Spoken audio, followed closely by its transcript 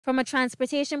From a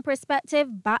transportation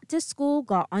perspective, back to school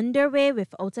got underway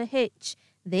without a hitch.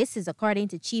 This is according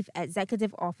to Chief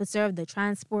Executive Officer of the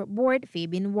Transport Board,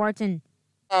 Fabian Wharton.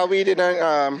 We didn't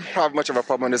have much of a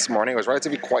problem this morning. It was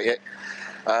relatively quiet.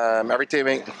 Everything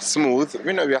went smooth.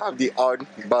 We have the odd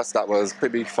bus that was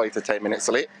maybe 5 to 10 minutes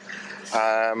late.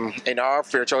 In our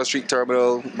Fairchild Street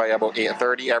terminal, by about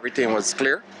 8:30, everything was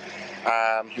clear.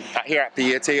 Here at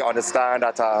PAT, understand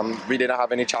that we didn't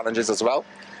have any challenges as well.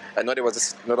 I know there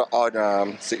was another odd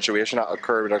situation that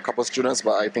occurred with a couple of students,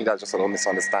 but I think that's just a little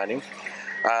misunderstanding.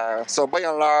 So by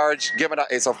and large, given that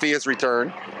it's a phased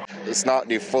return, it's not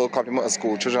the full complement of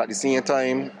school children at the same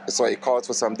time, so it calls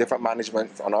for some different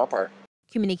management on our part.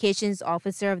 Communications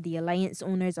Officer of the Alliance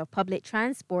Owners of Public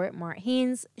Transport, Mark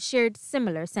Haynes, shared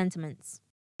similar sentiments.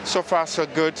 So far, so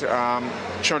good.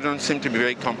 Children seem to be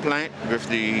very compliant with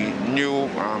the new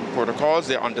protocols.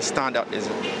 They understand that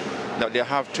they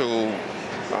have to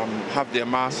have their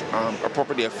masks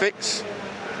appropriately affixed.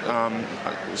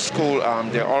 School,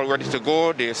 they're all ready to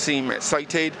go. They seem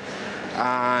excited,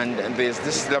 and there's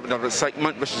this level of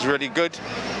excitement, which is really good.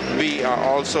 We are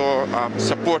also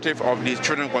supportive of these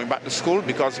children going back to school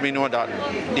because we know that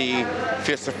the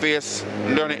face-to-face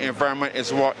learning environment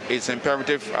is what is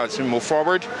imperative as we move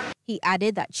forward. He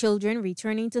added that children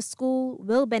returning to school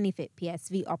will benefit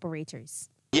PSV operators.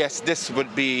 Yes, this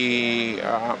would be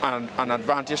an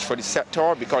advantage for the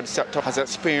sector because the sector has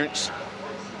experienced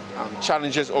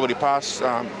challenges over the past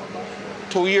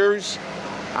 2 years,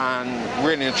 and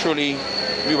really and truly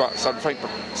we were at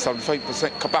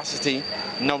 75% capacity.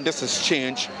 Now this has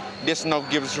changed. This now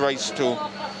gives rise to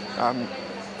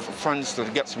funds to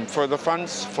get some further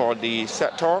funds for the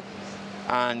sector,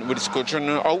 and with the school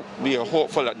children out, we are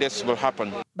hopeful that this will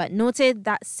happen. But noted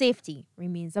that safety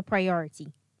remains a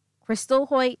priority. Krystal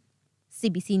Hoyte,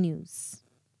 CBC News.